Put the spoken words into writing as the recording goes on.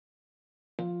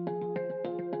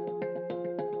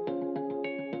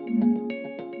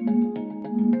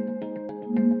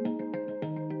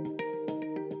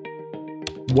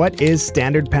What is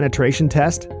standard penetration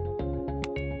test?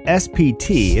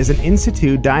 SPT is an in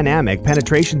situ dynamic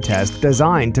penetration test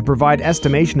designed to provide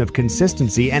estimation of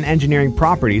consistency and engineering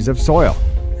properties of soil.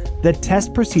 The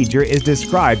test procedure is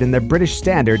described in the British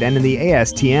Standard and in the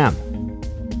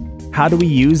ASTM. How do we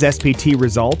use SPT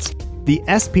results? The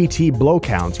SPT blow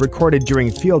counts recorded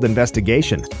during field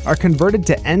investigation are converted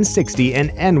to N60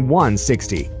 and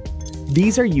N160.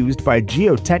 These are used by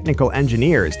geotechnical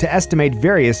engineers to estimate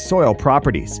various soil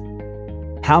properties.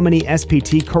 How many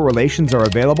SPT correlations are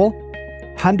available?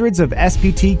 Hundreds of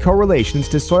SPT correlations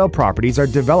to soil properties are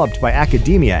developed by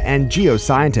academia and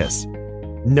geoscientists.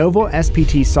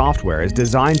 NovoSPT software is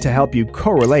designed to help you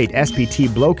correlate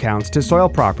SPT blow counts to soil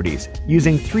properties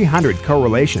using 300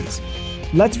 correlations.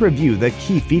 Let's review the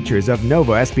key features of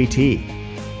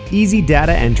NovoSPT. Easy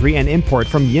data entry and import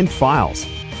from YINT files.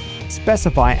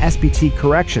 Specify SPT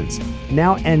corrections.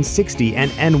 Now N60 and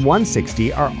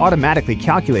N160 are automatically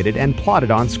calculated and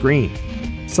plotted on screen.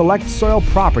 Select soil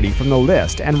property from the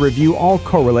list and review all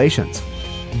correlations.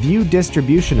 View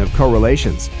distribution of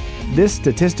correlations. This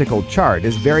statistical chart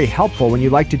is very helpful when you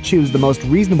like to choose the most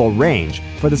reasonable range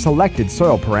for the selected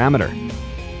soil parameter.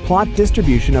 Plot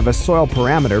distribution of a soil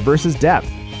parameter versus depth.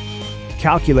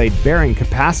 Calculate bearing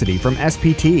capacity from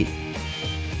SPT.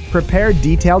 Prepare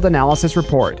detailed analysis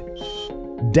report.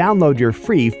 Download your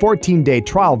free 14-day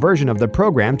trial version of the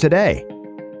program today.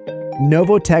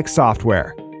 Novotech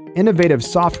Software. Innovative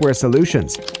software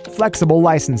solutions, flexible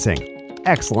licensing,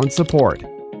 excellent support.